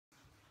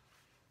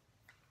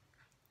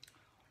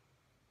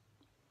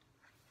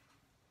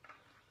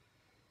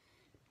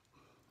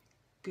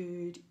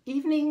Good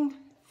evening,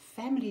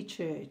 Family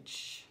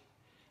Church.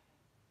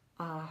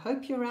 I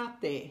hope you're out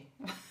there.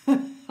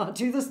 I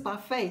do this by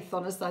faith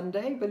on a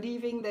Sunday,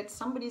 believing that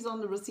somebody's on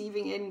the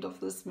receiving end of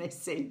this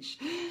message.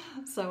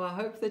 So I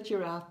hope that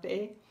you're out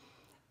there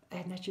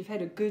and that you've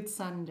had a good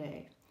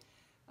Sunday.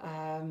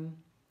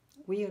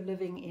 We are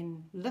living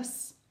in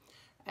Liss,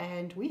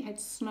 and we had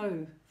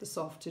snow this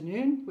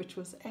afternoon, which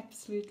was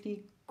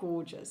absolutely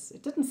gorgeous.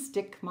 It didn't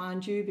stick,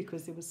 mind you,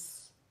 because there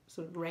was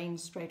sort of rain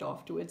straight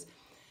afterwards.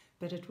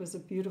 But it was a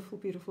beautiful,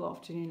 beautiful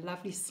afternoon,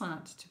 lovely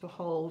sight to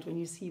behold when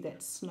you see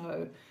that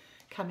snow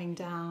coming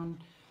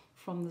down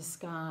from the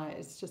sky.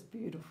 It's just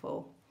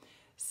beautiful.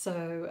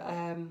 So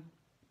I'm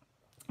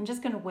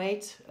just going to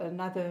wait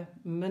another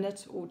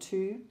minute or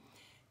two,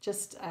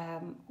 just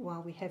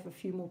while we have a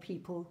few more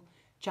people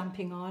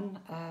jumping on.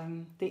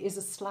 There is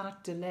a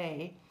slight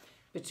delay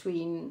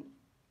between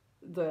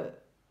the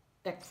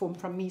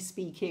from me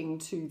speaking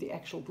to the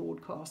actual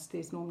broadcast.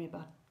 There's normally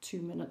about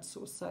 2 minutes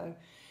or so.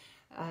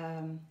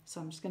 So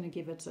I'm just going to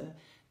give it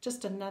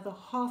just another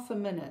half a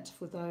minute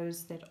for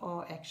those that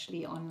are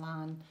actually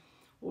online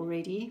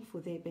already for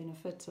their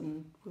benefit,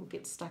 and we'll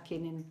get stuck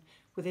in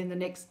within the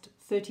next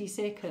 30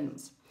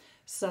 seconds.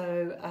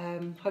 So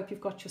hope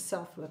you've got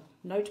yourself a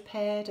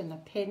notepad and a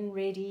pen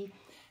ready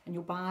and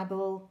your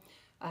Bible.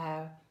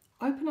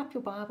 Open up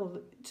your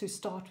Bible to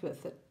start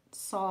with at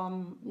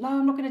Psalm. No,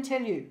 I'm not going to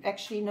tell you.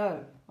 Actually,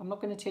 no, I'm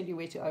not going to tell you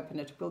where to open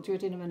it. We'll do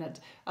it in a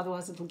minute.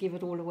 Otherwise, it'll give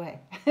it all away.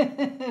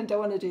 Don't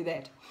want to do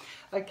that.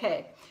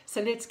 Okay,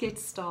 so let's get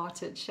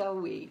started, shall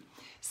we?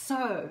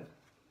 So,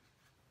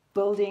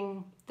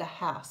 building the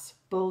house.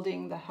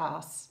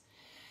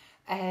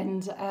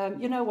 And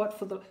you know what?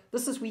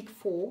 This is week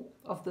 4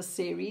 of the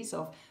series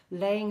of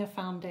laying a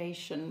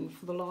foundation.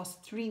 For the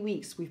last 3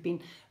 weeks, we've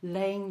been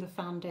laying the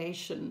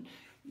foundation.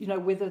 You know,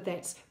 whether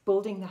that's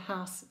building the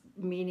house,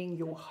 meaning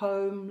your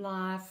home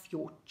life,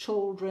 your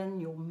children,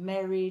 your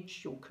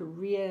marriage, your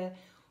career,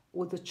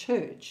 or the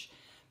church.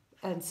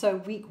 And so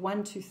week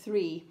 1 to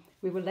 3,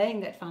 we were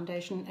laying that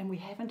foundation, and we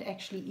haven't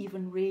actually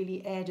even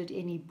really added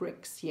any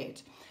bricks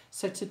yet.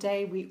 So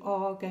today we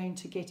are going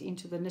to get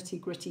into the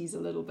nitty-gritties a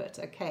little bit,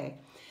 okay?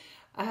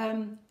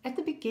 At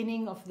the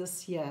beginning of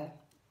this year,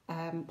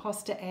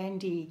 Pastor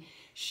Andy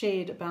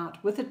shared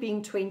about, with it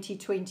being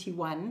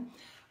 2021,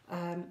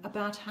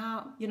 about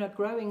how, you know,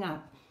 growing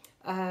up,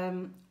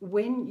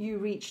 when you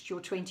reached your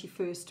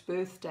 21st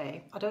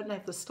birthday, I don't know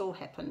if this still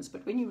happens,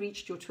 but when you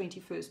reached your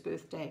 21st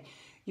birthday,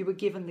 you were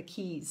given the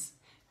keys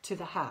to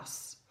the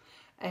house.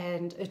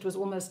 And it was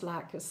almost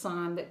like a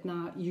sign that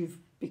now you've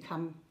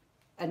become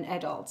an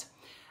adult.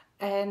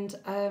 And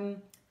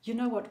you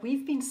know what?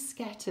 We've been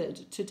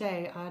scattered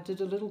today. I did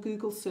a little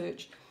Google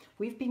search.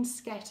 We've been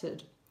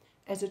scattered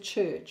as a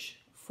church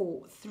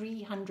for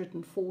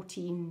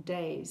 314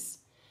 days.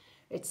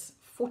 It's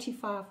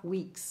 45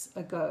 weeks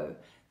ago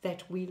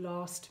that we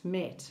last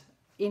met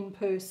in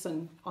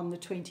person on the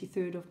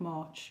 23rd of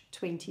March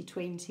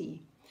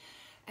 2020.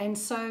 And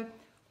so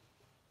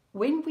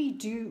when we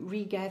do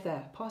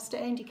regather, Pastor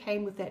Andy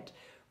came with that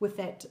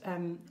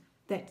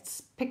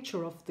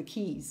picture of the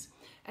keys.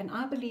 And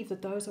I believe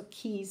that those are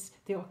keys.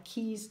 They are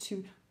keys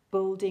to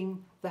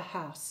building the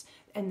house,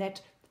 and that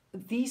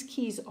these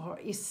keys are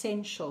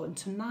essential. And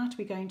tonight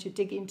we're going to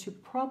dig into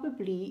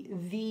probably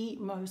the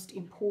most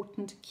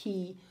important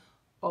key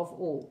of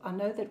all. I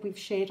know that we've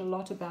shared a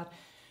lot about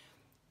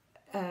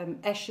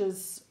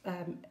ashes,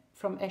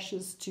 from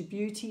ashes to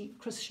beauty.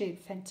 Chris shared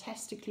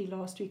fantastically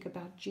last week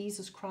about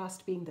Jesus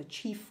Christ being the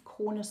chief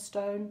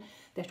cornerstone,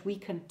 that we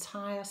can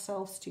tie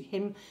ourselves to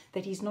him,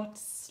 that he's not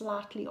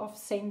slightly off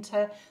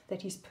center,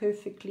 that he's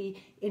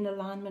perfectly in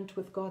alignment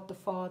with God the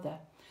Father,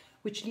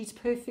 which leads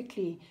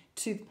perfectly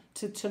to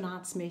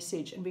tonight's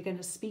message. And we're going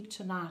to speak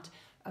tonight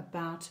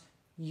about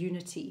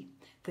unity,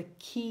 the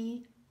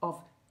key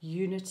of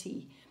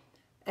unity.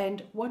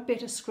 And what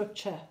better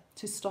scripture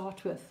to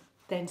start with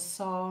than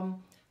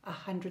Psalm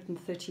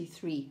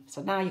 133.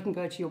 So now you can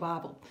go to your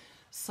Bible.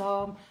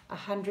 Psalm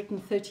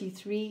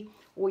 133,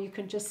 or you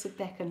can just sit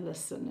back and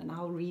listen, and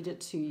I'll read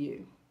it to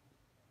you.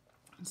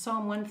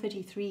 Psalm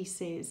 133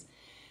 says,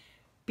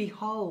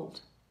 "Behold,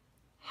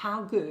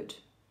 how good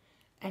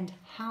and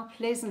how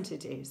pleasant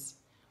it is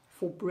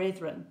for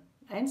brethren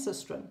and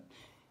sistren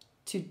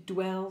to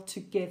dwell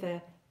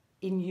together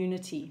in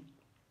unity.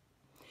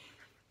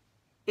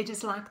 It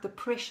is like the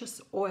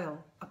precious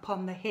oil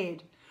upon the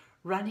head,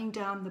 running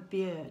down the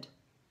beard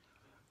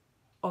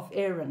of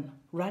Aaron,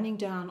 running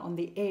down on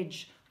the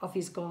edge of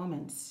his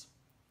garments.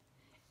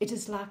 It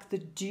is like the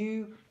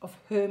dew of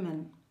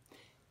Hermon,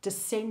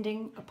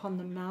 descending upon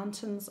the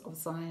mountains of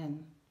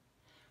Zion.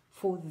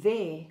 For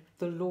there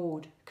the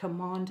Lord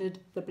commanded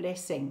the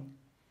blessing,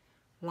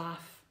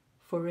 life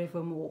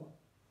forevermore."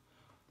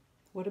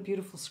 What a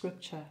beautiful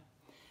scripture.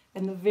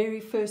 And the very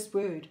first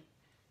word,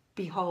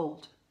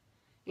 behold.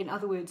 In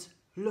other words,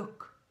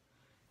 look,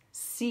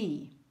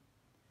 see,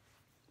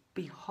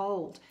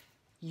 behold.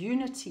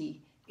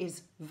 Unity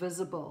is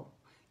visible.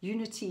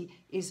 Unity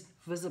is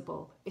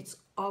visible. It's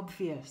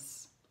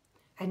obvious.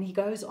 And he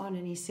goes on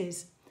and he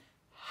says,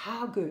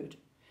 how good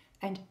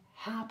and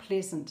how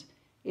pleasant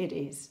it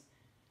is.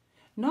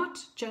 Not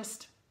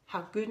just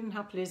how good and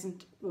how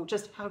pleasant, or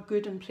just how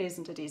good and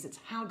pleasant it is. It's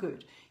how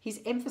good. He's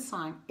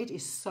emphasizing it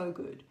is so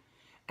good,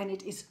 and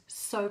it is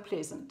so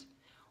pleasant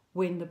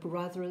when the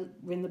brethren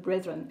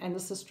and the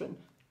sistren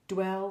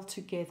dwell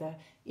together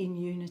in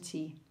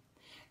unity.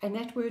 And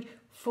that word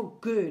for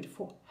good,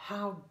 for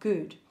how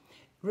good,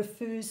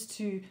 refers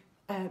to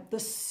the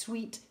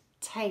sweet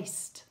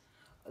taste.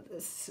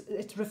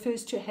 It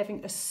refers to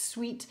having a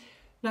sweet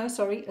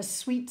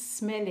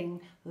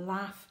smelling,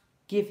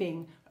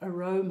 life-giving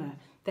aroma.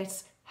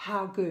 That's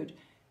how good.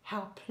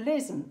 How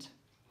pleasant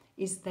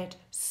is that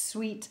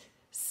sweet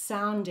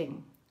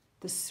sounding,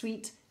 the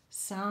sweet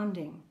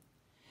sounding.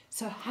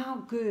 So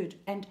how good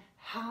and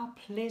how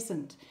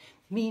pleasant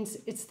means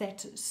it's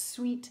that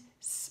sweet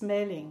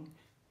smelling,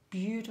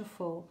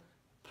 beautiful,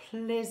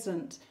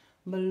 pleasant,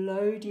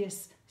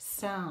 melodious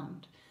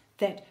sound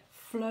that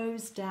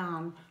flows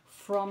down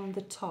from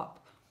the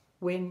top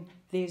when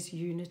there's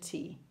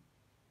unity.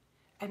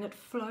 And it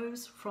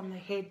flows from the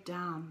head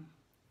down.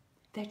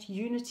 That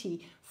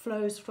unity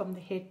flows from the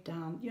head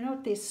down. You know,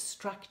 there's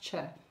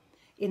structure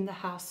in the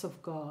house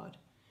of God.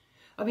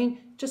 I mean,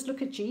 just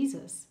look at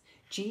Jesus.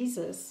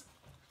 Jesus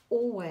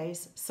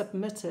always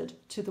submitted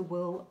to the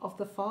will of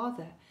the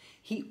Father.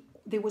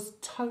 There was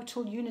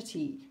total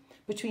unity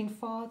between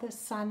Father,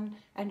 Son,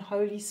 and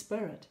Holy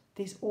Spirit.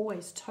 There's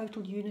always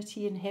total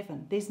unity in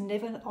heaven. There's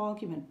never an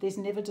argument. There's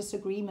never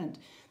disagreement.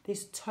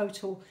 There's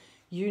total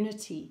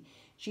unity.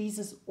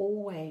 Jesus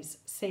always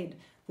said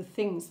the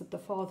things that the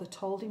Father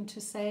told him to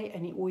say,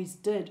 and he always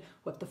did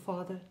what the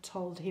Father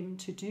told him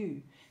to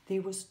do.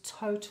 There was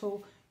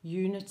total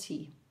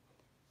unity.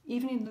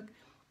 Even in the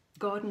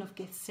Garden of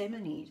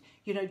Gethsemane,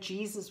 you know,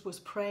 Jesus was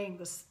praying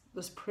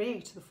this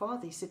prayer to the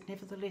Father. He said,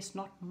 nevertheless,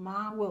 not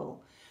my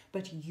will,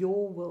 but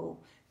your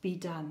will be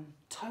done.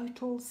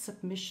 Total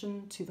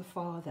submission to the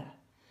Father.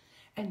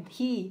 And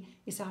he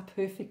is our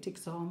perfect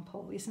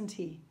example, isn't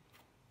he?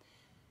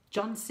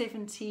 John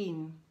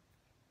 17,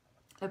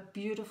 a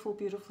beautiful,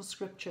 beautiful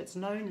scripture. It's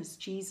known as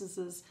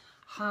Jesus's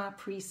high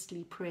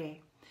priestly prayer.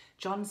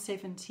 John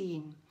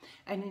 17.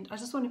 And I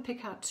just want to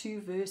pick out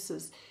two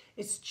verses.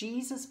 It's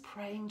Jesus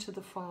praying to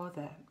the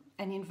Father.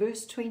 And in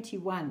verse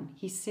 21,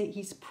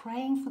 he's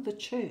praying for the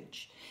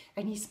church.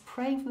 And he's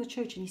praying for the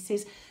church. And he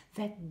says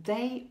that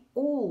they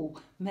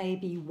all may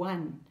be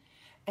one,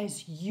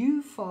 as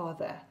you,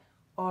 Father,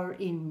 are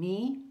in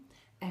me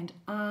and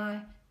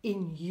I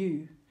in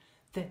you,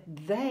 that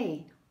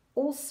they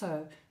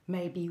also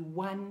may be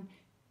one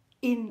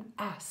in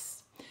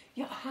us.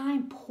 Yeah, how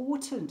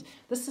important.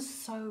 This is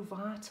so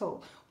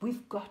vital.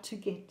 We've got to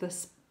get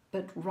this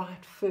bit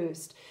right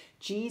first.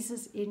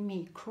 Jesus in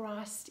me,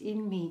 Christ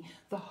in me,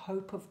 the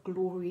hope of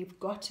glory. We've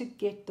got to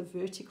get the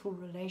vertical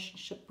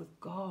relationship with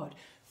God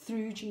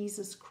through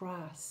Jesus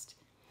Christ.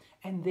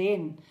 And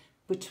then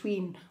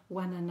between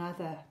one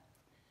another.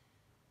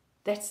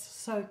 That's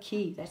so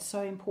key. That's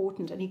so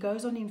important. And he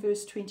goes on in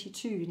verse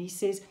 22 and he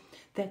says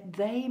that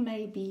they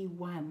may be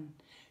one,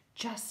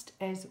 just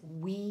as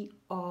we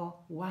are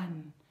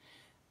one.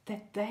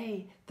 That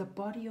they, the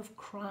body of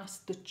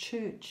Christ, the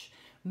church,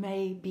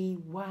 may be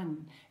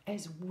one,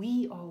 as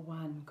we are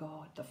one,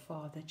 God the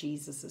Father,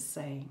 Jesus is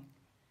saying.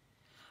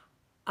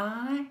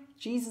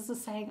 Jesus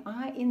is saying,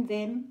 I in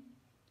them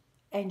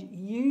and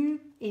you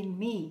in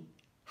me.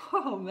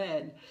 Oh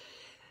man,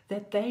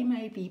 that they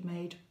may be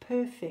made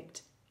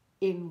perfect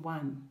in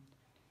one.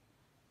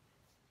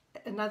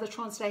 Another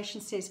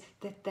translation says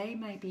that they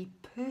may be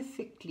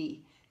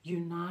perfectly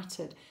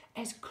united,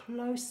 as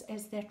close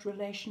as that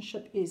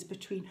relationship is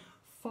between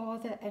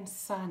Father and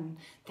Son.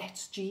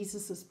 That's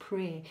Jesus's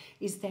prayer,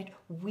 is that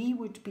we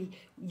would be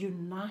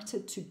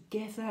united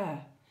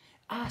together.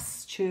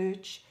 Us,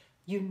 church,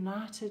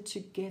 united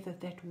together,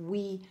 that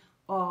we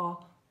are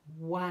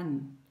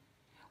one.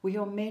 We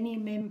are many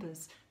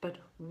members, but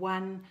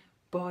one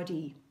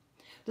body.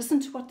 Listen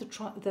to what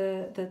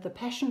the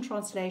Passion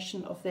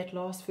Translation of that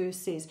last verse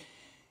says.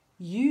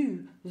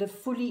 You live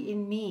fully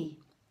in me.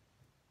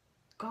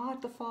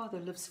 God the Father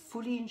lives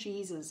fully in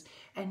Jesus,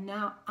 and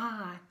now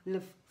I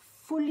live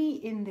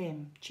fully in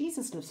them.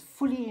 Jesus lives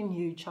fully in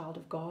you, child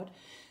of God,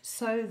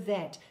 so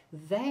that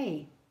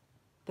they,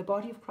 the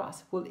body of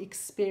Christ, will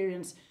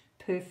experience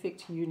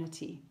perfect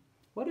unity.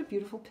 What a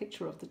beautiful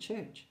picture of the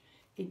church,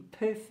 in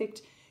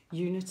perfect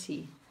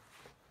unity.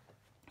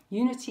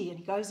 Unity, and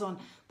he goes on,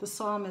 the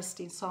psalmist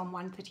in Psalm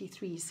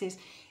 133, he says,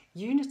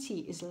 unity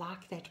is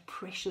like that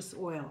precious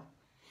oil.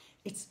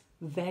 It's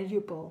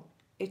valuable,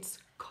 it's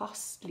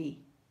costly,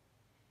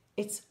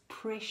 it's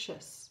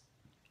precious,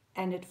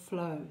 and it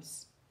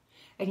flows.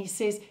 And he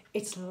says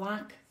it's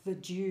like the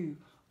dew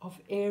of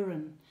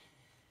Aaron,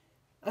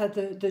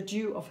 the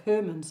dew of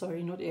Hermon,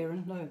 sorry, not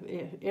Aaron, no,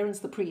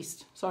 Aaron's the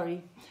priest,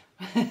 sorry.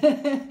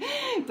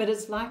 But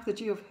it's like the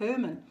dew of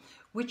Hermon,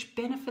 which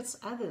benefits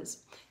others.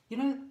 You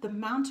know, the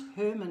Mount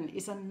Hermon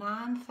is a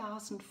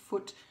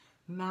 9,000-foot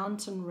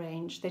mountain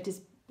range that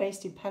is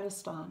based in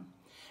Palestine.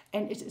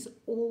 And it is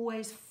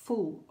always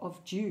full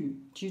of dew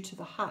due to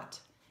the height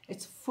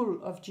It's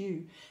full of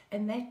dew.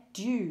 And that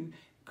dew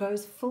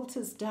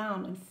filters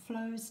down and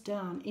flows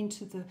down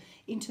into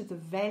the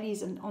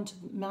valleys and onto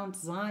Mount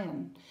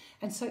Zion.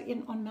 And so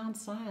on Mount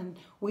Zion,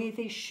 where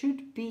there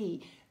should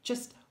be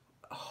just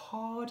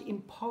hard,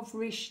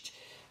 impoverished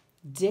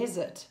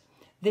desert,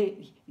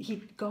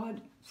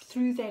 God,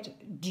 through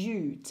that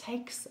dew,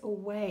 takes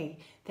away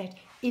that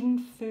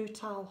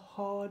infertile,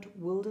 hard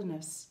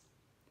wilderness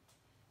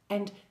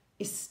and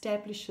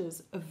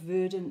establishes a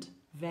verdant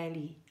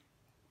valley.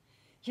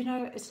 You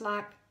know, it's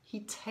like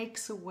He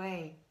takes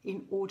away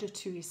in order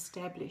to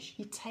establish.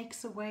 He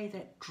takes away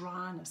that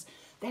dryness,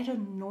 that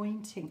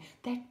anointing,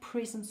 that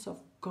presence of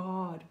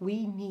God.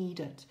 We need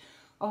it.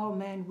 Oh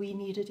man, we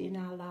need it in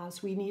our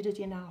lives. We need it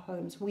in our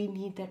homes. We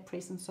need that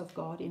presence of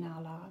God in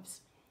our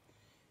lives.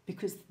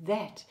 Because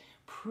that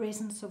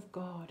presence of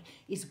God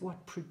is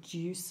what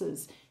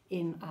produces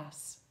in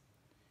us.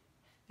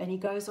 And he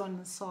goes on in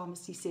the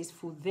psalmist, he says,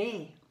 for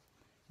there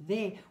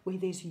where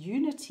there's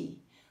unity,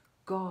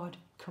 God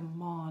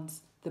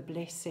commands the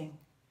blessing.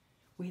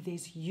 Where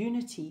there's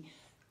unity,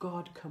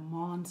 God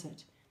commands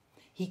it.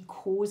 He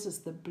causes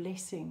the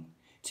blessing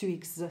to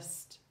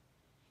exist.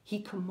 He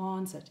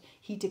commands it.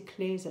 He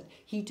declares it.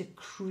 He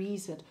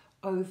decrees it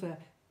over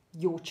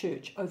your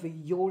church, over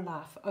your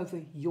life,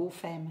 over your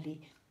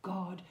family.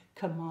 God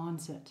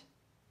commands it.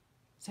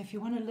 So if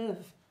you want to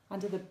live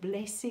under the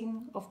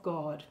blessing of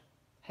God,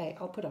 hey,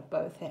 I'll put up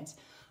both hands.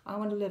 I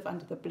want to live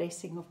under the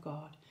blessing of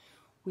God.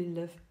 We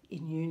live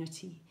in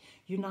unity,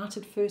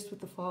 united first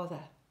with the Father,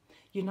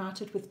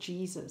 united with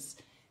Jesus,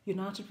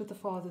 united with the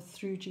Father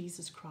through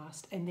Jesus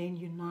Christ, and then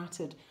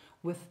united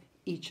with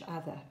each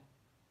other.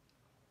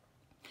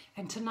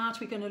 And tonight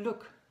we're going to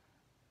look,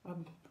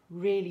 I'm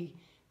really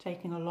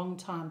taking a long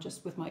time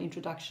just with my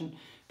introduction,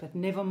 but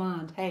never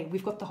mind. Hey,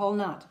 we've got the whole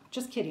night.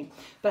 Just kidding.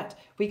 But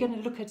we're going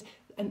to look at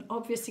an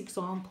obvious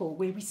example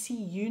where we see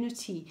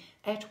unity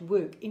at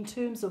work in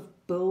terms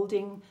of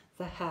building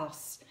the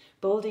house.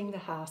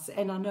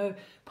 And I know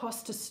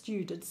Pastor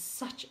Stu did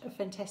such a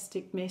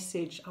fantastic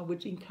message. I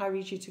would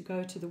encourage you to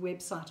go to the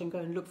website and go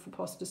and look for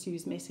Pastor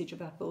Stu's message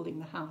about building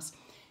the house.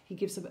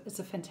 It's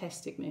a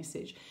fantastic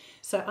message.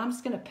 So I'm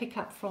just going to pick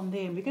up from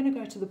there, and we're going to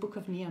go to the book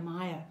of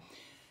Nehemiah.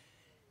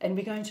 And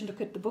we're going to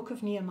look at the book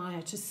of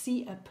Nehemiah to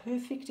see a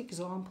perfect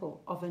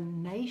example of a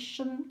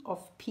nation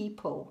of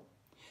people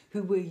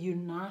who were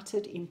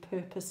united in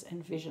purpose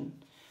and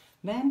vision.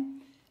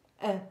 Man,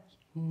 a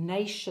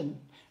nation,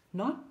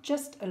 not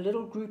just a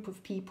little group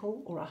of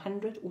people or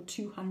 100 or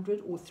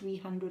 200 or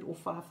 300 or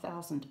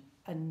 5,000.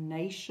 A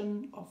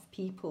nation of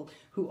people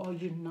who are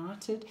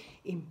united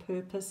in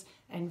purpose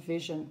and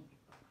vision.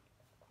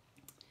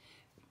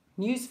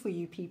 News for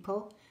you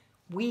people,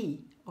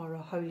 we are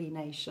a holy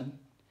nation.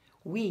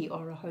 We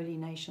are a holy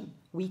nation.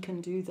 We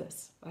can do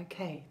this.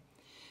 Okay.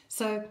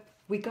 So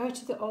we go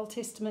to the Old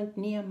Testament,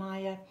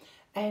 Nehemiah,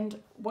 and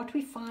what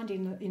we find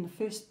in the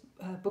first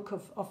book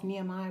of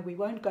Nehemiah, we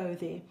won't go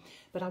there,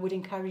 but I would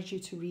encourage you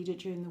to read it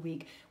during the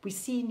week. We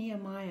see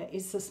Nehemiah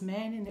is this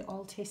man in the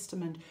Old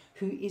Testament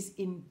who is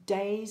in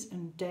days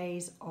and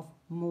days of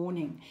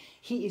mourning.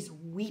 He is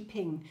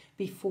weeping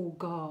before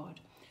God.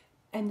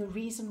 And the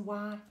reason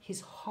why,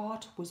 his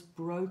heart was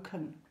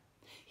broken.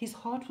 His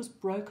heart was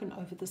broken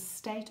over the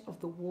state of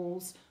the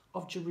walls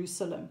of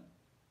Jerusalem.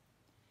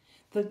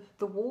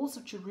 The walls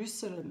of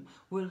Jerusalem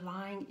were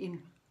lying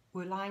in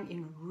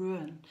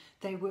ruin.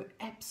 They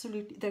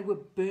were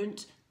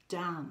burnt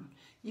down.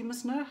 You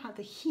must know how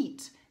the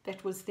heat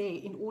that was there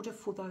in order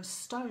for those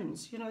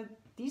stones,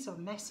 these are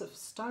massive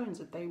stones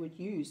that they would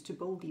use to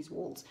build these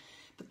walls.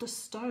 But the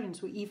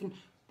stones were even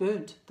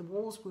burnt. The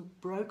walls were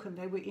broken.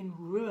 They were in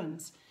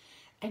ruins.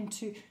 And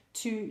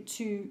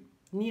to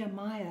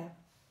Nehemiah,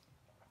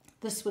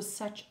 this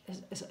was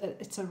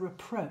it's a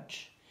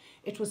reproach.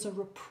 It was a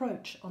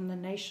reproach on the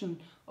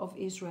nation of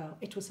Israel.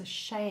 It was a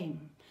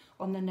shame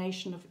on the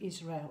nation of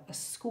Israel, a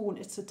scorn.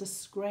 It's a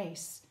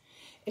disgrace.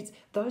 It's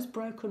those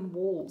broken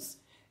walls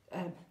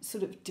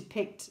sort of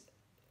depict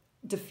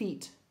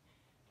defeat.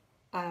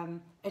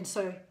 And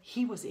so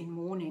he was in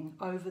mourning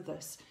over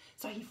this.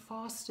 So he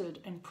fasted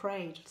and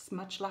prayed,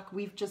 much like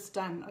we've just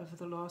done over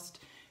the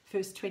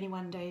first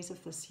 21 days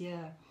of this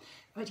year.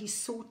 But he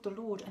sought the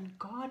Lord, and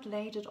God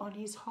laid it on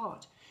his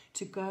heart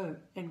to go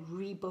and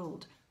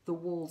rebuild the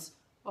walls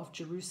of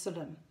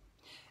Jerusalem.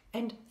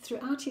 And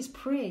throughout his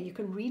prayer, you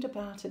can read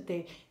about it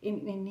there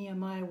in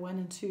Nehemiah 1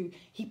 and 2.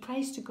 He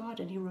prays to God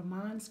and he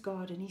reminds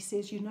God, and he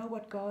says, you know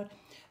what, God,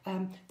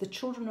 the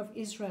children of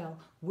Israel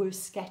were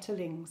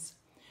scatterlings,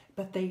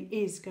 but there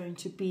is going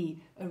to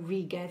be a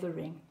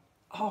regathering.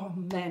 Oh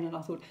man, and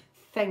I thought,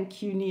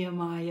 thank you,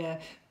 Nehemiah.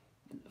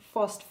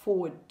 Fast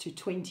forward to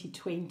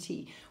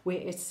 2020, where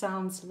it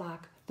sounds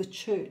like the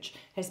church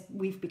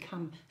we've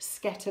become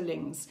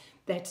scatterlings.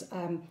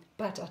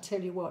 But I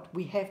tell you what,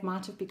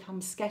 might have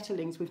become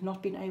scatterlings. We've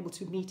not been able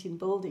to meet in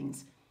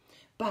buildings.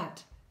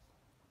 But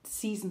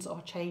seasons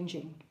are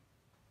changing,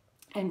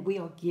 and we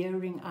are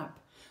gearing up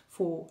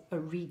for a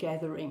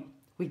regathering.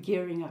 We're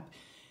gearing up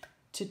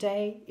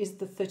Today is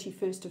the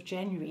 31st of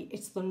January.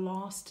 It's the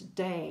last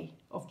day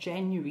of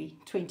January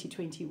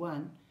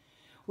 2021.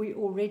 We're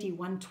already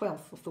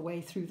 1/12 of the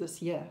way through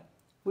this year.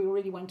 We're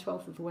already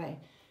 1/12 of the way.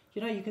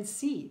 You know, you can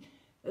see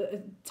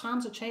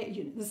times are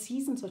changing. The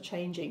seasons are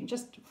changing.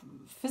 Just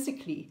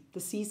physically,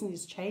 the season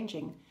is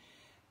changing.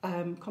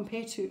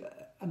 Compared to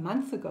a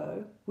month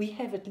ago, we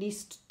have at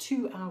least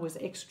 2 hours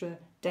extra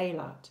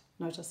daylight.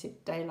 Note I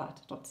said daylight,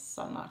 not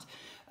sunlight.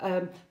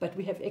 But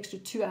we have extra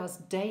 2 hours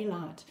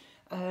daylight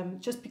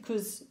just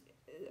because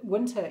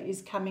winter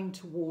is coming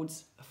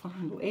towards a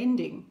final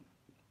ending.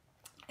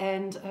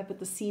 And but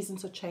the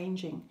seasons are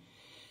changing.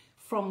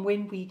 From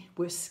when we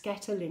were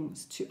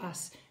scatterlings to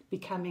us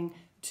becoming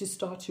to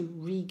start to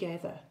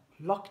regather.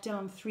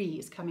 Lockdown 3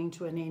 is coming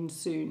to an end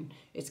soon.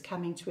 It's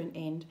coming to an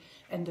end,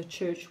 and the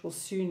church will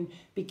soon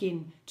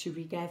begin to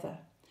regather.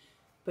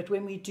 But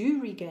when we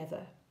do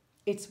regather,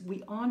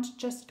 we aren't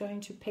just going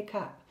to pick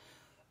up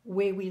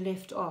where we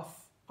left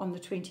off on the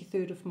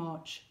 23rd of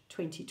March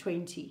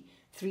 2020,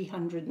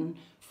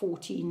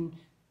 314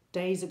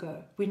 days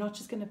ago. We're not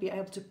just going to be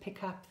able to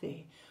pick up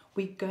there.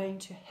 We're going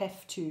to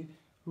have to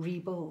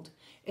rebuild.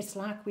 It's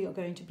like we are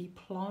going to be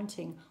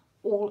planting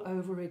all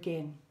over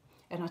again.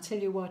 And I tell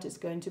you what, it's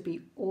going to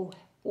be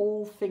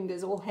all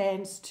fingers, all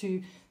hands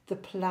to the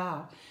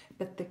plow.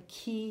 But the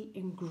key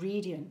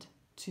ingredient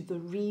to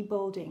the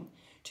rebuilding,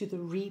 to the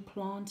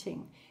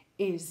replanting,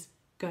 is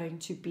going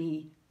to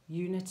be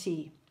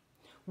unity.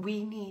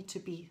 We need to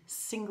be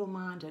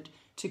single-minded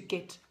to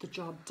get the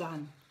job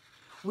done.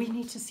 We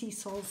need to see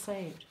souls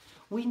saved.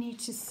 We need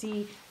to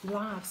see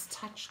lives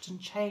touched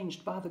and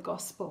changed by the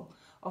gospel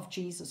of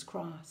Jesus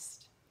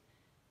Christ.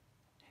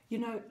 You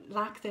know,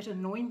 like that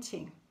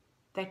anointing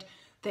that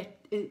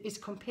is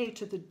compared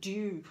to the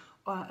dew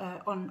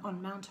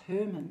on Mount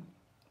Hermon.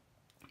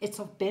 It's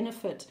of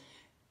benefit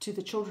to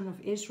the children of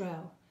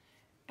Israel.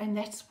 And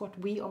that's what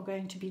we are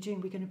going to be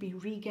doing. We're going to be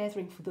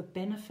regathering for the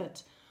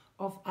benefit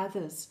of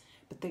others.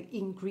 But the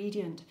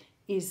ingredient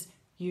is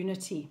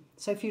unity.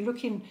 So if you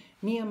look in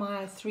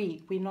Nehemiah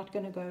 3, we're not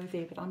going to go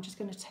there, but I'm just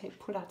going to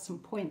put out some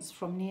points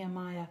from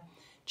Nehemiah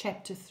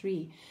chapter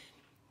 3.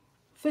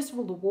 First of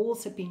all, the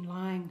walls have been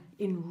lying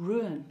in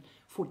ruin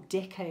for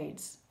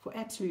decades, for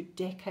absolute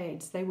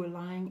decades. They were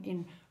lying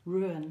in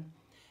ruin.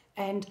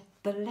 And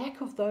the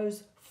lack of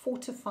those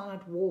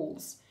fortified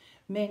walls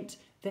meant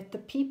that the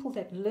people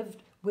that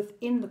lived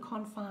within the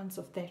confines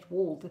of that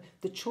wall,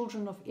 the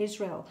children of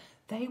Israel,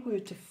 they were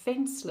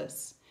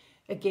defenseless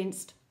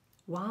against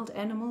wild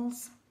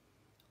animals,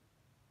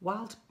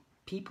 wild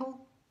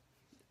people,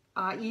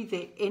 i.e.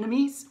 their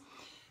enemies,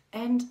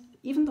 and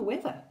even the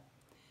weather.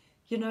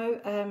 You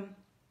know,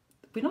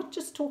 we're not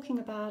just talking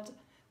about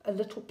a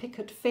little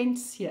picket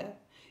fence here.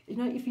 You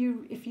know, if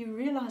you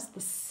realize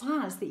the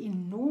size, the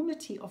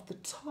enormity of the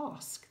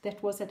task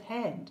that was at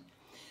hand,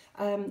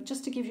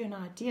 just to give you an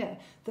idea,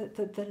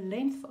 the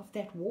length of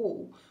that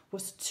wall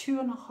was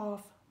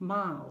 2.5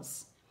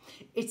 miles.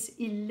 It's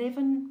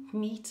 11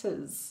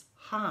 meters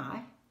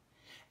high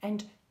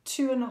and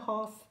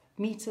 2.5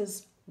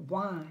 meters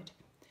wide.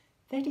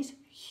 That is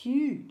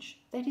huge.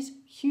 That is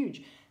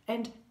huge.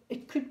 And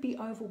it could be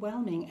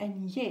overwhelming,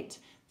 and yet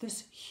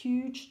this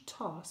huge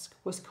task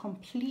was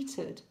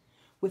completed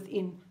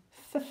within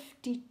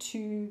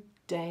 52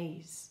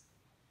 days.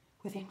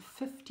 Within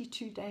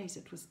 52 days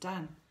it was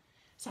done.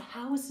 So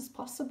how is this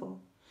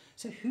possible?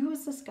 So who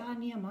is this guy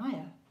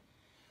Nehemiah?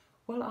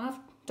 Well, I've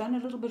done a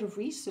little bit of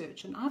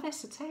research and I've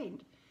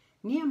ascertained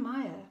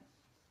Nehemiah,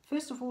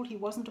 first of all, he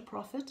wasn't a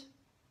prophet.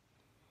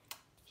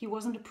 He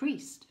wasn't a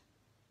priest.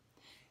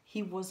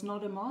 He was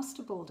not a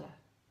master builder.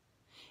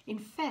 In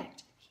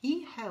fact,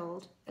 he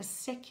held a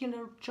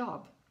secular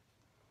job.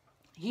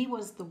 He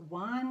was the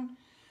wine,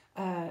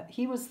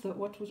 he was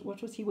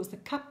the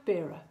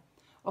cupbearer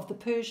of the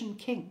Persian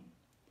king.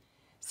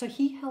 So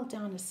he held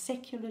down a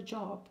secular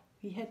job.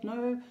 He had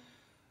no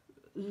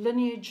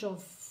lineage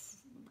of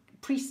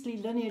priestly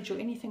lineage or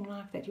anything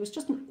like that. He was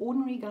just an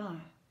ordinary guy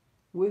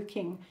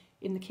working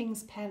in the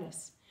king's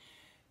palace.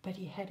 But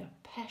he had a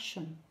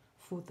passion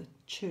for the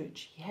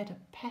church. He had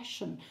a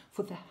passion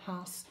for the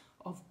house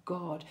of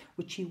God,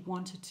 which he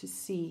wanted to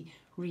see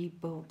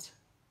rebuilt.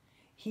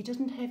 He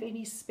didn't have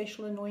any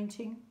special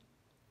anointing.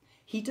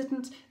 He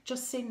didn't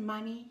just send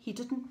money. He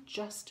didn't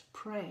just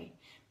pray.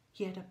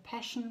 He had a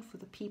passion for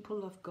the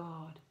people of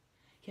God.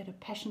 He had a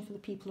passion for the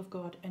people of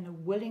God and a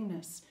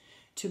willingness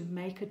to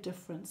make a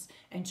difference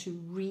and to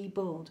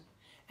rebuild.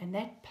 And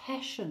that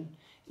passion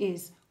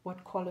is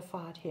what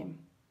qualified him.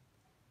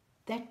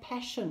 That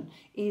passion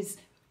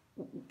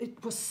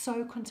it was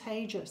so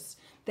contagious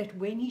that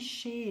when he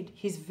shared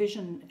his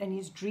vision and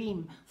his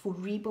dream for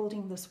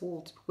rebuilding this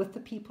wall with the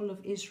people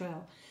of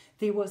Israel,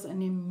 there was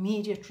an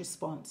immediate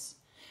response.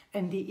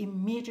 And the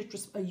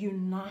a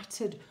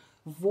united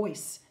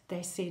voice,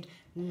 they said,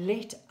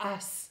 let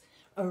us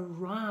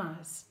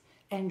arise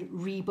and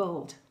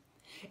rebuild.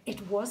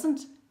 It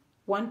wasn't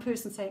one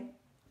person saying,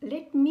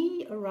 let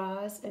me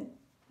arise and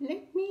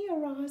let me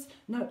arise.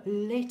 No,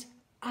 let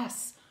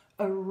us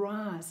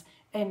arise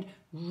and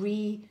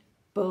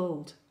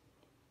rebuild.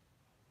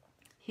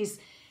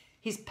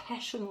 His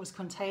passion was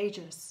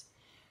contagious,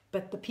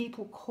 but the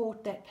people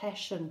caught that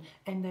passion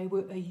and they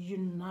were a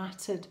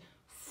united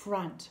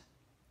front.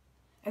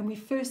 And we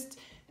first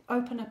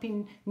open up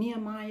in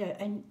Nehemiah,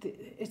 and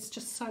it's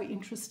just so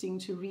interesting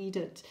to read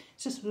it.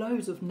 It's just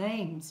loads of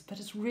names, but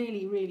it's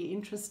really, really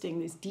interesting.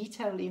 There's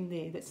detail in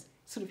there that's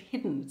sort of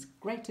hidden. It's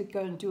great to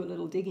go and do a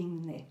little digging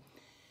in there.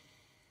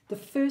 The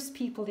first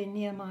people in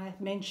Nehemiah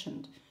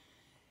mentioned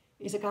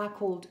is a guy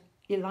called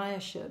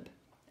Eliashib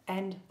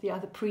and the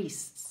other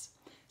priests.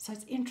 So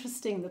it's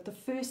interesting that the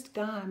first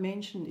guy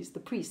mentioned is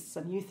the priests,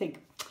 and you think,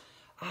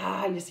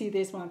 you see,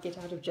 there's my get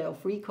out of jail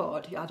free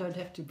card. I don't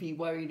have to be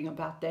worrying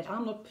about that.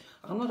 I'm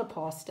not a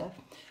pastor,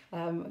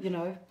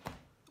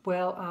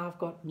 Well, I've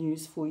got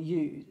news for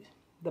you.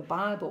 The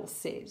Bible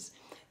says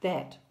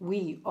that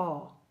we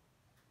are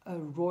a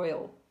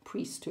royal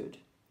priesthood.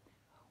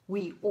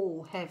 We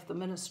all have the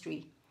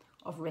ministry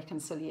of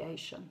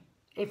reconciliation.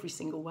 Every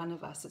single one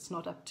of us. It's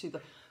not up to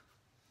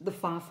the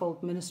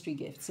fivefold ministry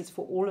gifts. It's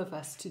for all of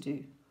us to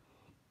do.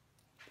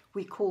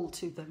 We call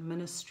to the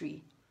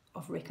ministry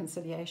of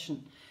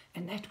reconciliation.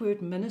 And that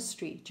word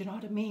ministry, do you know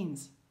what it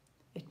means?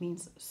 It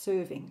means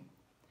serving.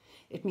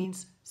 It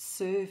means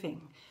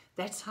serving.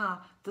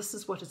 This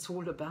is what it's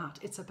all about.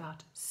 It's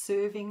about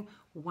serving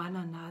one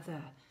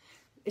another.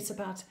 It's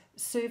about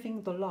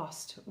serving the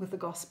lost with the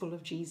gospel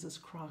of Jesus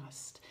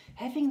Christ.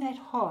 Having that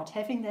heart,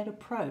 having that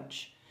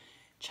approach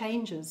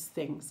changes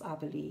things, I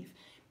believe.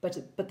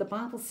 But the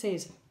Bible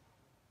says,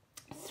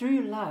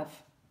 through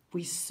love,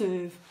 we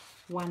serve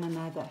one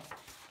another.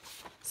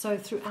 So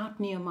throughout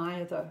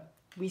Nehemiah, though,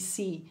 we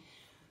see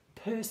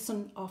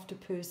person after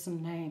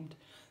person named.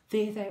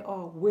 There they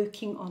are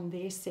working on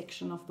their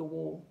section of the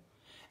wall.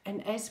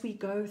 And as we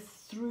go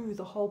through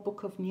the whole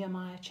book of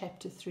Nehemiah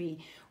chapter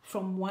 3,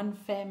 from one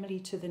family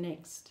to the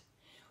next,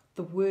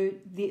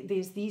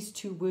 there's these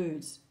two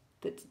words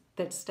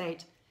that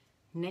state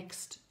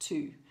next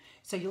to.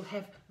 So you'll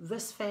have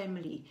this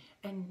family,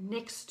 and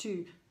next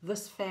to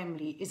this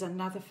family is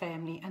another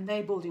family, and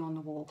they're building on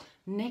the wall.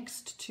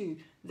 Next to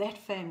that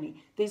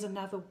family, there's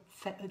another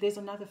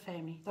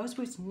family. Those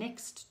words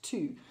next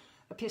to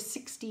appear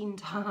 16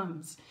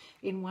 times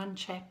in one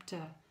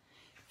chapter.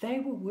 They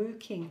were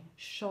working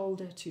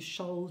shoulder to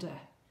shoulder.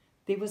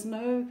 There was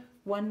no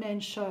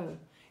one-man show.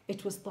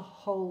 It was the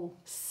whole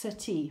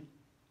city.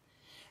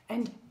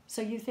 And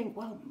so you think,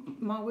 well,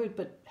 my word,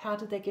 but how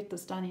did they get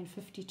this done in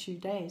 52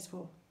 days?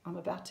 Well, I'm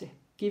about to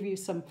give you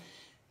some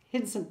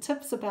hints and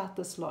tips about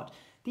this lot.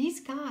 These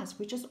guys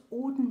were just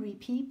ordinary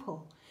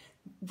people.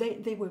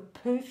 They were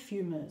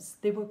perfumers.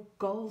 They were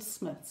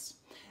goldsmiths.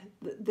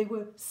 They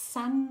were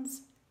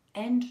sons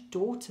and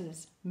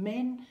daughters,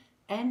 men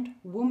and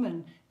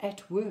women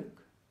at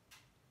work.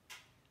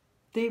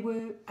 There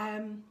were,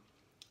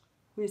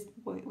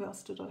 where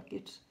else did I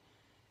get?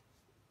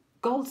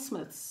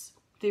 Goldsmiths.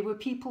 There were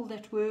people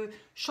that were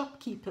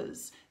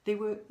shopkeepers. There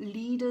were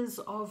leaders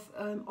of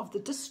the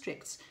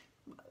districts,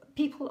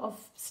 people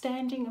of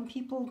standing and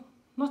people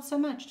not so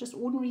much, just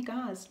ordinary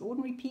guys,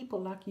 ordinary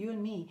people like you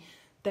and me.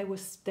 They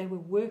were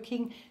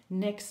working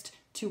next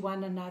to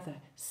one another,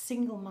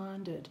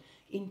 single-minded,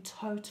 in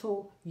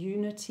total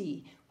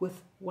unity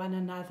with one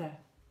another,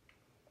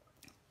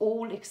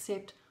 all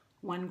except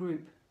one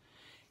group.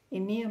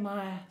 In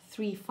Nehemiah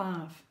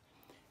 3:5,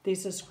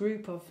 there's this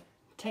group of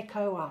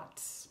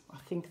Tekoites, I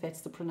think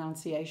that's the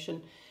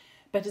pronunciation,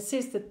 but it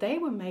says that they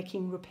were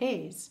making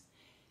repairs,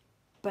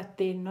 but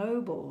their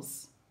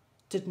nobles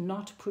did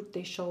not put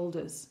their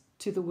shoulders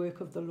to the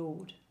work of the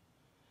Lord.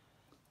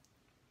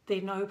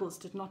 Their nobles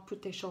did not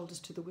put their shoulders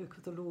to the work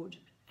of the Lord.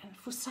 And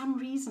for some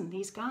reason,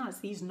 these guys,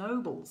 these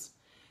nobles,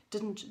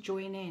 didn't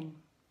join in.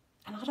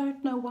 And I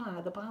don't know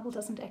why. The Bible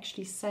doesn't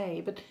actually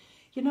say. But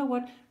you know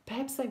what?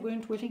 Perhaps they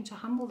weren't willing to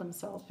humble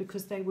themselves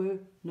because they were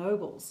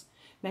nobles.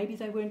 Maybe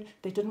they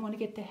didn't want to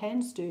get their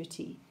hands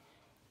dirty.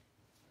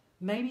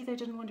 Maybe they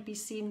didn't want to be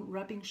seen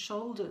rubbing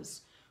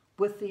shoulders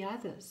with the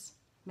others.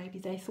 Maybe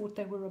they thought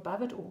they were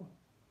above it all.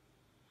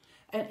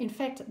 And in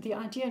fact, the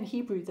idea in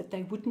Hebrew that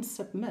they wouldn't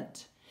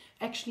submit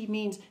actually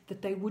means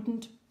that they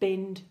wouldn't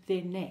bend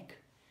their neck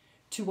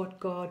to what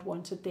God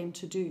wanted them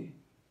to do.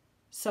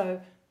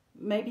 So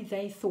maybe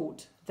they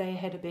thought they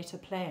had a better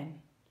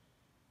plan.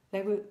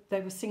 They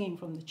were singing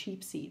from the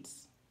cheap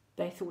seats.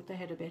 They thought they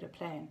had a better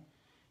plan.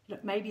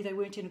 Maybe they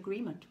weren't in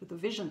agreement with the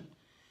vision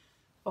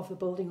of the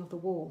building of the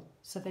wall,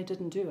 so they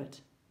didn't do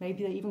it.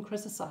 Maybe they even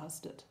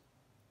criticized it.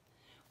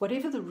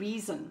 Whatever the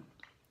reason,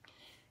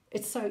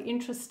 it's so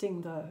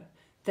interesting, though,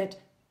 that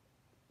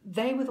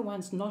they were the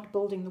ones not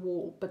building the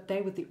wall, but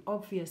they were the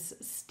obvious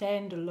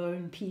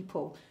standalone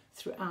people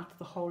throughout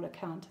the whole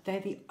account. They're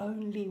the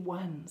only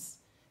ones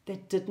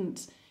that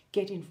didn't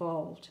get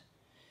involved.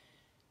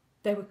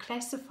 They were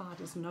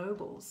classified as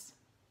nobles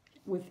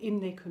within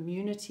their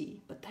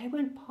community, but they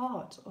weren't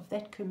part of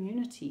that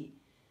community,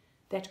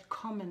 that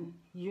common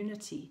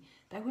unity.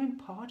 They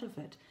weren't part of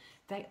it.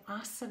 They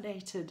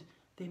isolated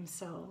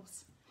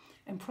themselves.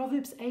 And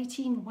Proverbs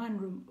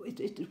 18:1,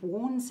 it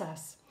warns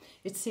us.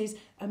 It says,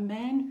 a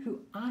man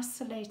who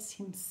isolates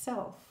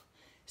himself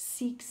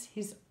seeks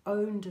his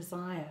own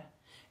desire,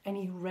 and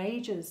he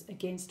rages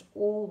against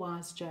all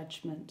wise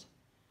judgment.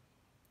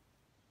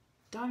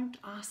 Don't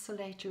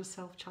isolate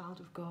yourself, child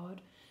of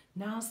God.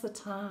 Now's the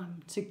time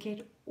to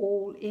get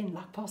all in,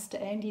 like Pastor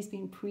Andy's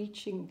been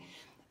preaching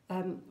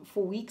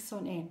for weeks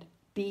on end.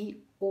 Be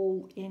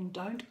all in.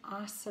 Don't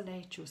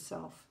isolate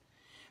yourself.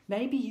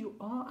 Maybe you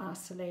are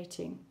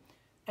isolating,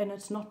 and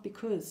it's not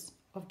because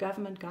of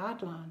government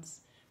guidelines.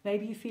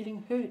 Maybe you're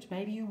feeling hurt.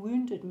 Maybe you're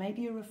wounded.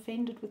 Maybe you're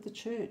offended with the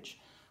church.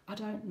 I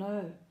don't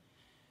know.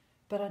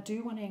 But I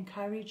do want to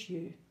encourage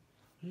you.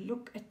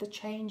 Look at the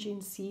change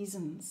in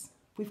seasons.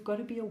 We've got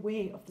to be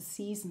aware of the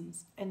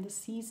seasons, and the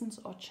seasons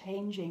are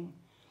changing.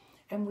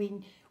 And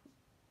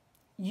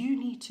you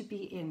need to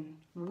be in.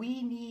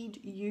 We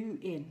need you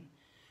in,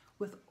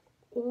 with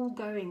all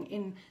going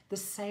in the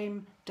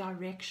same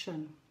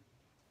direction.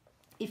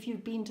 If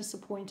you've been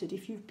disappointed,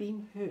 if you've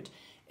been hurt,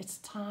 it's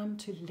time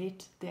to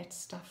let that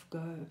stuff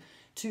go,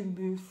 to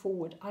move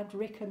forward. I'd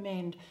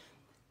recommend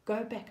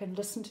go back and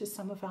listen to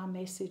some of our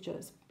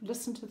messages.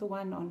 Listen to the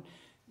one on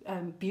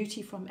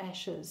beauty from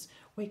ashes,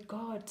 where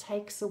God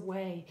takes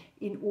away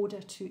in order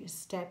to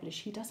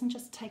establish. He doesn't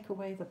just take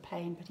away the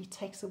pain, but he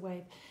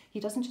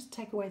doesn't just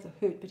take away the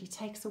hurt, but he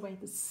takes away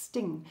the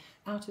sting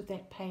out of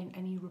that pain,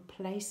 and he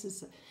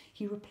replaces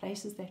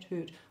that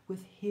hurt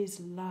with his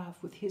love,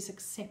 with his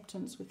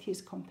acceptance, with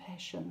his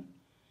compassion.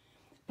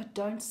 But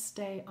don't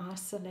stay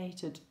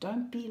isolated.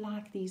 Don't be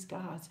like these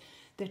guys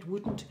that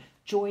wouldn't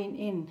join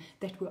in,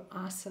 that were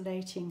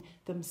isolating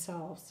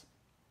themselves.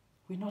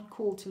 We're not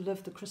called to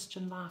live the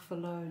Christian life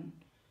alone.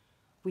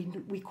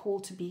 We're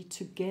called to be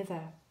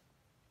together.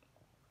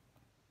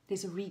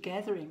 There's a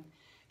regathering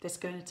that's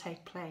going to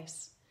take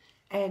place,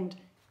 and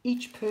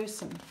each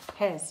person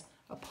has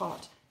a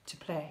part to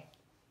play.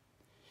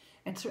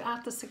 And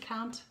throughout this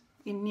account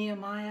in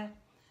Nehemiah,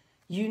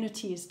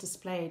 unity is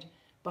displayed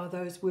by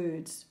those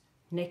words,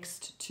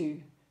 next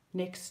to,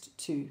 next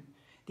to.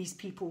 These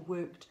people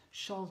worked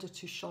shoulder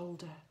to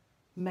shoulder,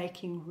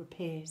 making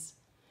repairs.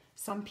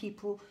 Some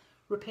people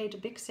repaired a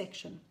big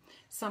section.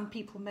 Some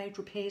people made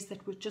repairs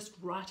that were just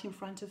right in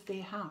front of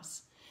their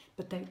house.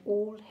 But they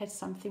all had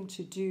something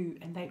to do,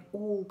 and they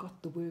all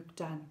got the work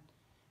done.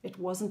 It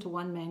wasn't a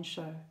one-man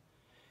show.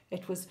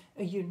 It was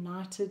a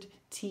united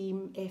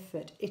team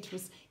effort. It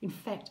was, in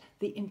fact,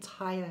 the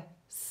entire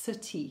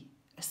city,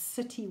 a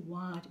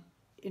city-wide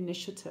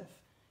initiative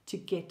to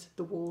get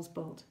the walls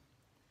built.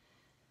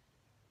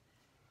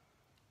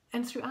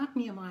 And throughout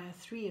Nehemiah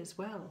 3 as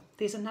well,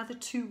 there's another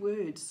two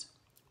words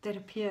that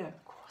appear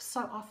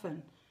so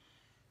often,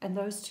 and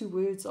those two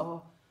words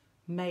are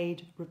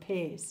made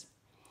repairs.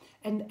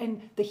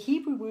 And the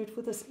Hebrew word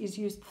for this is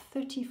used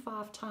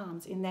 35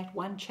 times in that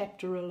one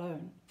chapter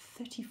alone.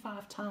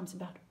 35 times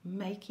about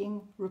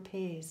making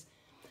repairs.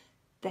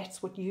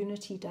 That's what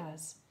unity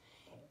does.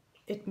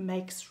 It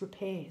makes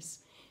repairs.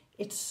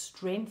 It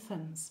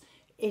strengthens.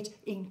 It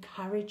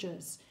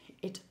encourages.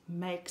 It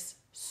makes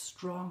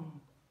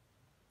strong.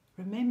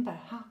 Remember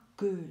how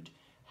good,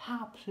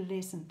 how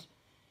pleasant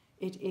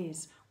it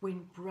is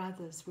when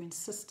brothers, when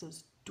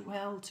sisters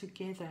dwell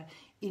together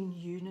in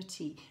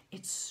unity.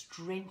 It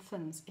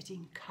strengthens, it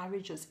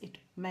encourages, it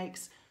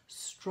makes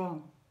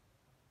strong.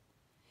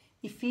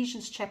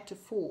 Ephesians chapter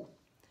 4,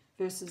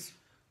 verses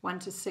 1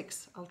 to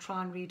 6. I'll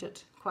try and read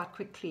it quite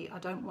quickly. I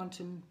don't want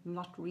to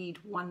not read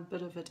one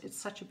bit of it. It's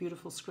such a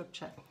beautiful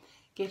scripture.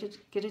 Get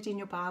it in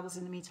your Bibles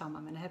in the meantime.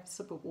 I'm going to have a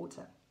sip of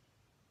water.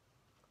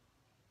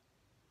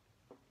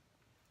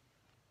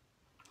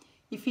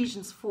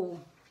 Ephesians 4,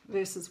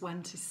 verses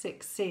 1 to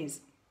 6 says,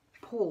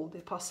 Paul, the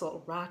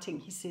apostle, writing,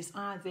 he says,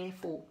 I,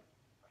 therefore,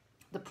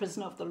 the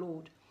prisoner of the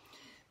Lord,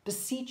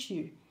 beseech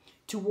you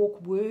to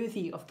walk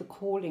worthy of the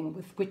calling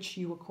with which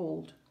you were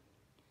called,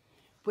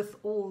 with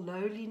all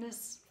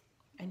lowliness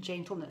and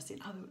gentleness,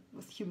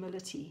 with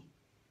humility.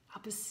 I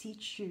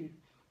beseech you,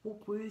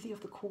 walk worthy of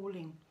the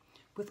calling,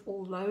 with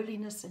all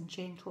lowliness and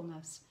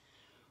gentleness,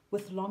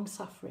 with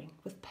long-suffering,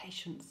 with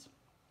patience,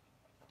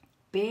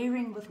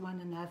 bearing with one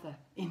another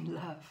in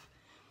love.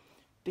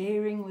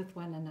 Bearing with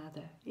one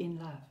another in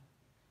love.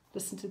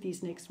 Listen to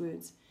these next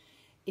words.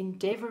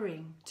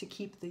 Endeavoring to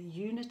keep the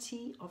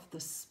unity of the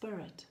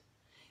Spirit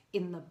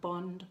in the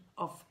bond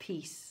of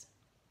peace.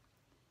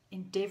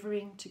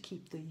 Endeavoring to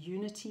keep the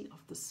unity of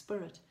the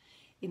Spirit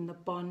in the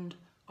bond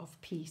of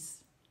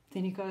peace.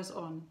 Then he goes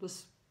on,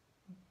 this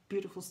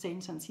beautiful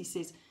sentence. He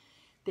says,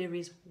 there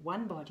is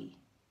one body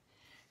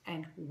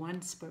and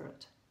one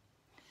Spirit,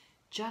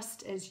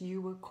 just as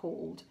you were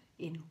called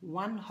in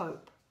one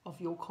hope of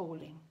your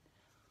calling.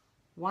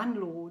 One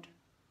Lord,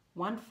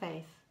 one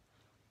faith,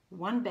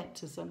 one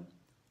baptism,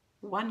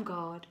 one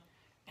God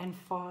and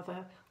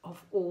Father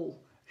of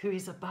all, who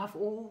is above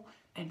all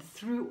and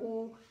through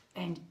all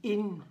and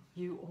in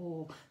you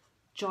all.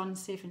 John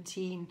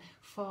 17,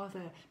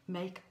 Father,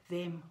 make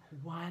them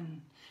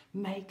one.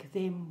 Make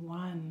them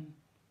one.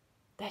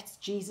 That's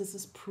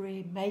Jesus'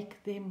 prayer.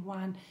 Make them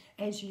one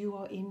as you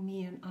are in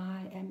me and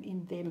I am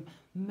in them.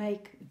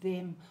 Make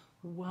them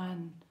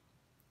one.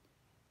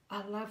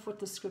 I love what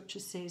the scripture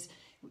says.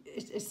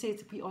 it says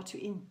that we are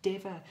to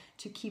endeavor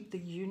to keep the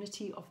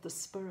unity of the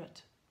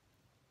Spirit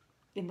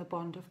in the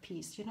bond of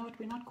peace. You know what?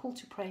 We're not called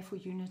to pray for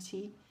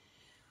unity.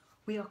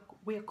 We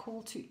are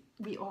called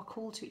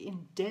to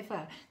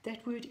endeavor.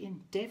 That word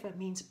endeavor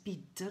means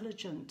be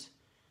diligent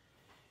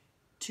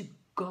to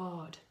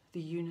guard the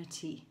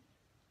unity.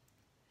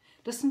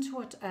 Listen to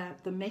what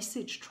the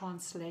Message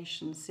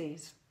translation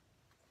says.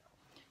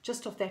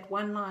 Just of that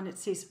one line, it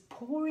says,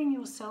 pouring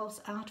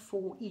yourselves out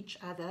for each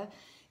other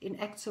in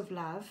acts of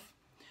love,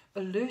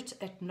 alert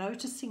at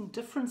noticing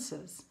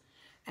differences,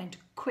 and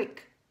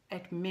quick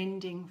at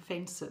mending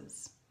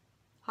fences.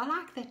 I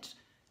like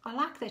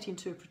that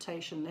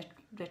interpretation,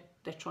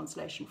 that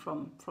translation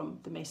from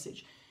the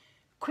Message.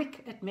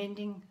 Quick at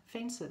mending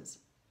fences.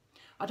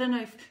 I don't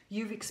know if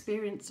you've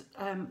experienced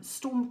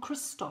Storm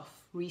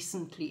Christoph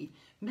recently.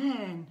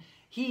 Man,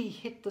 he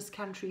hit this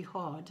country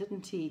hard,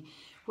 didn't he?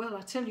 Well,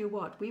 I tell you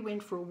what, we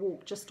went for a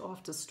walk just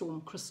after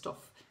Storm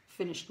Christoph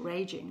finished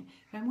raging,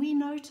 and we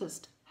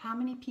noticed how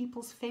many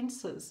people's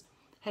fences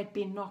had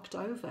been knocked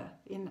over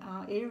in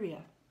our area.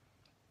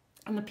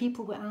 And the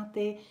people were out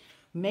there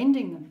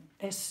mending them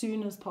as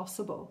soon as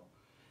possible.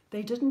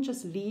 They didn't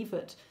just leave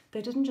it.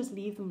 They didn't just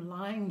leave them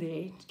lying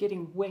there,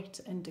 getting wet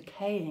and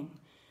decaying.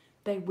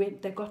 They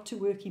got to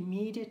work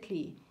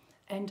immediately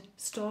and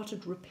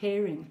started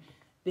repairing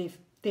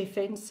their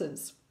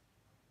fences.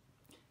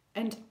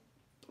 And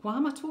why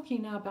am I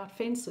talking now about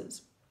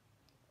fences?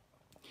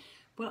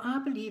 Well, I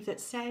believe that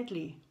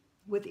sadly,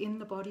 within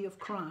the body of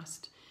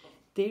Christ,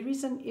 there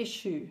is an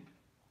issue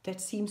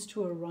that seems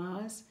to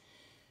arise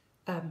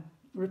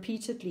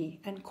repeatedly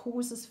and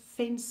causes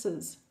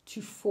fences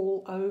to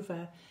fall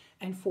over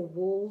and for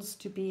walls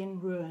to be in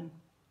ruin.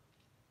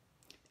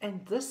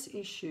 And this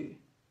issue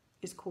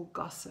is called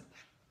gossip.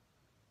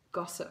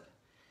 Gossip.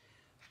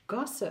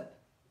 Gossip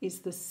is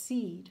the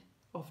seed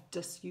of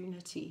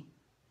disunity.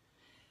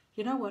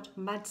 You know what?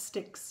 Mud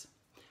sticks.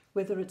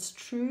 Whether it's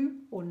true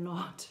or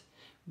not,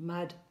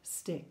 mud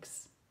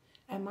sticks.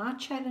 And my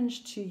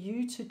challenge to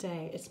you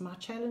today, it's my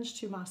challenge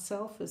to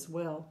myself as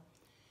well,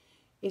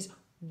 is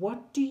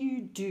what do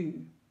you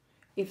do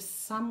if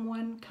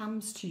someone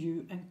comes to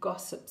you and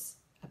gossips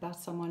about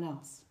someone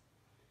else?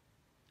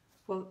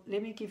 Well,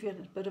 let me give you a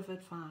bit of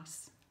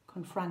advice.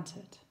 Confront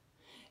it.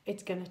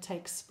 It's going to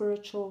take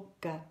spiritual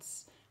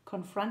guts.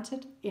 Confront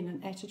it in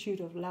an attitude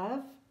of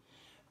love,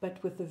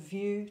 but with a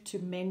view to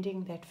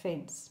mending that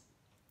fence.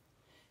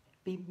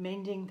 Be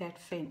mending that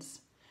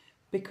fence.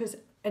 Because,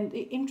 and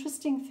the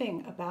interesting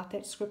thing about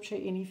that scripture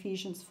in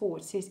Ephesians 4,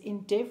 it says,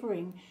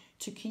 endeavoring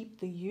to keep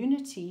the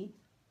unity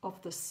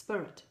of the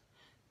Spirit.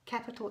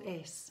 Capital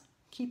S.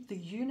 Keep the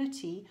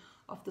unity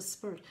of the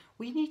Spirit.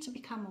 We need to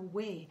become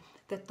aware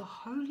that the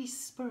Holy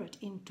Spirit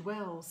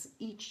indwells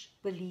each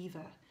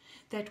believer.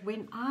 That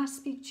when I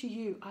speak to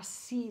you, I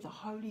see the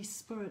Holy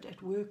Spirit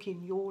at work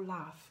in your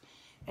life,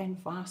 and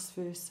vice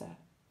versa.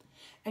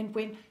 And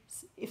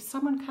if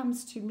someone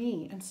comes to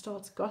me and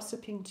starts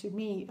gossiping to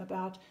me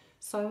about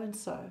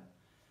so-and-so,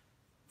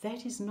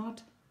 that is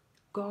not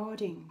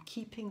guarding,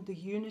 keeping the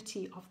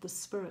unity of the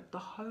Spirit. The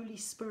Holy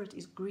Spirit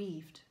is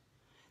grieved.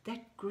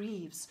 That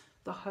grieves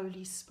the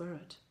Holy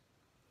Spirit.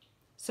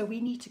 So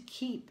we need to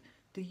keep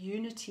the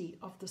unity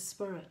of the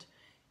Spirit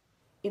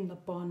in the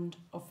bond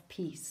of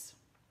peace.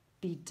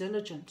 Be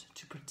diligent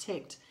to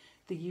protect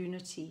the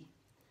unity.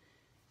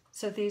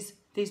 So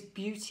there's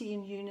beauty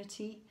in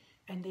unity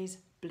and there's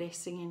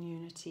blessing in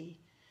unity.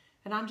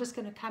 And I'm just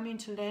going to come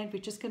into land. We're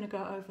just going to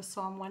go over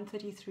Psalm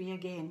 133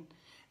 again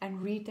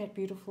and read that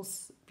beautiful,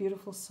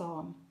 beautiful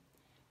psalm,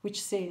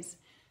 which says,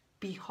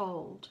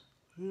 behold,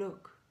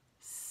 look,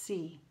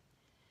 see,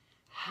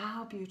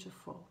 how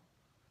beautiful,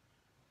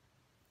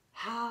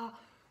 how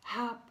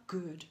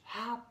good,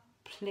 how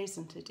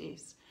pleasant it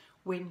is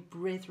when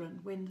brethren,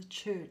 when the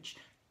church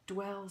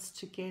dwells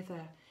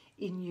together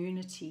in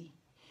unity.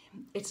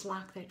 It's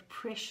like that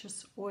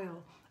precious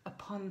oil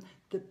upon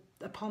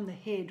the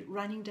head,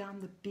 running down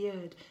the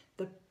beard,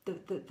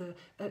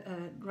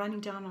 running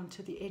down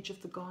onto the edge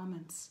of the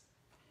garments.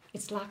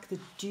 It's like the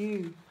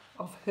dew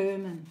of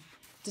Hermon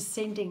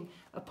descending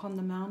upon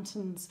the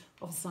mountains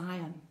of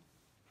Zion.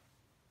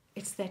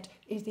 There's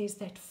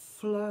that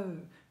flow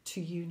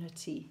to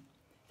unity.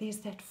 There's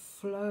that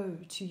flow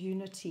to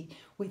unity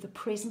where the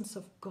presence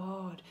of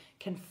God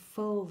can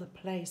fill the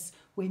place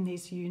when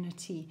there's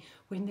unity.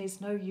 When there's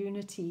no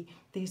unity,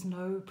 there's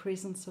no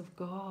presence of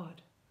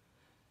God.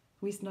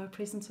 There's no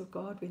presence of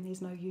God when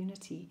there's no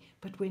unity.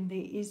 But when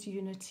there is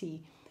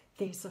unity,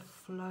 there's a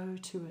flow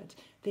to it.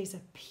 There's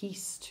a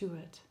peace to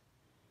it.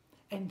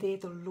 And there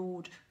the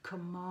Lord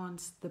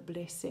commands the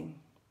blessing.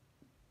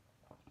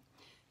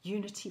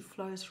 Unity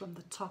flows from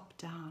the top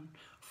down,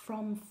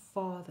 from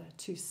Father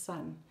to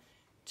Son,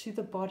 to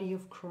the body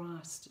of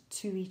Christ,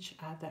 to each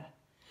other.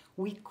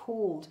 We're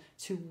called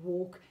to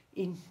walk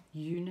in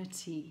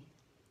unity.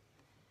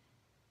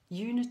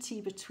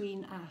 Unity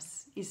between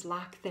us is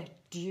like that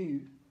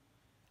dew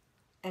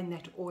and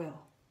that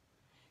oil.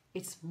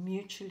 It's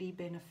mutually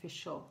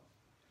beneficial,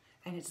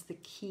 and it's the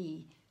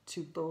key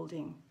to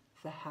building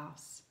the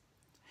house.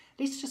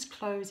 Let's just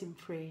close in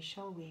prayer,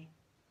 shall we?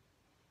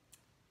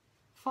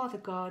 Father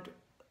God,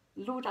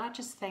 Lord, I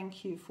just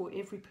thank you for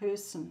every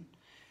person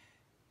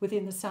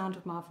within the sound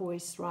of my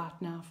voice right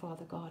now,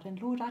 Father God. And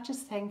Lord, I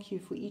just thank you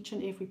for each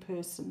and every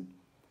person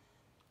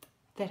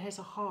that has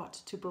a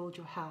heart to build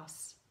your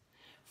house.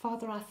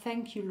 Father, I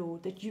thank you,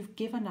 Lord, that you've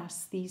given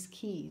us these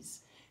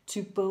keys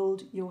to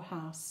build your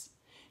house,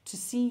 to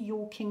see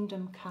your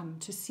kingdom come,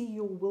 to see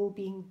your will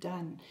being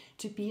done,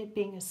 to be it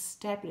being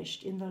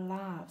established in the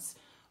lives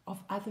of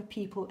other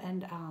people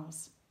and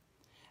ours.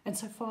 And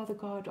so, Father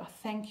God, I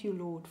thank you,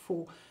 Lord,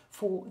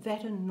 for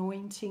that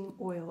anointing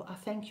oil. I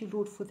thank you,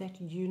 Lord, for that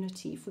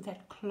unity, for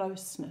that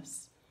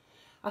closeness.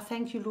 I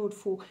thank you, Lord,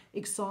 for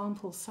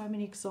examples, so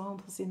many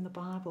examples in the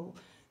Bible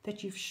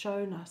that you've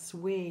shown us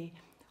where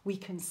we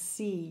can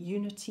see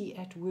unity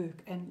at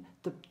work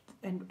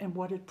and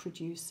what it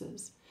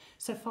produces.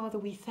 So, Father,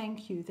 we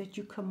thank you that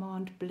you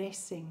command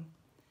blessing,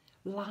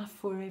 life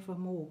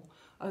forevermore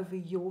over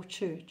your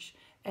church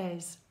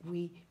as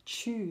we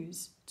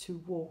choose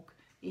to walk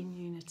in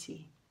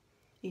unity.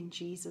 In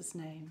Jesus'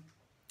 name,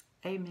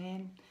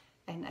 amen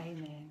and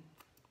amen.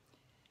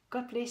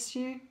 God bless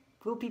you.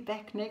 We'll be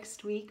back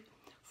next week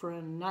for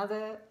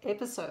another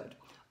episode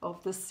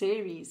of the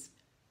series,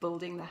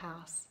 Building the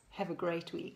House. Have a great week.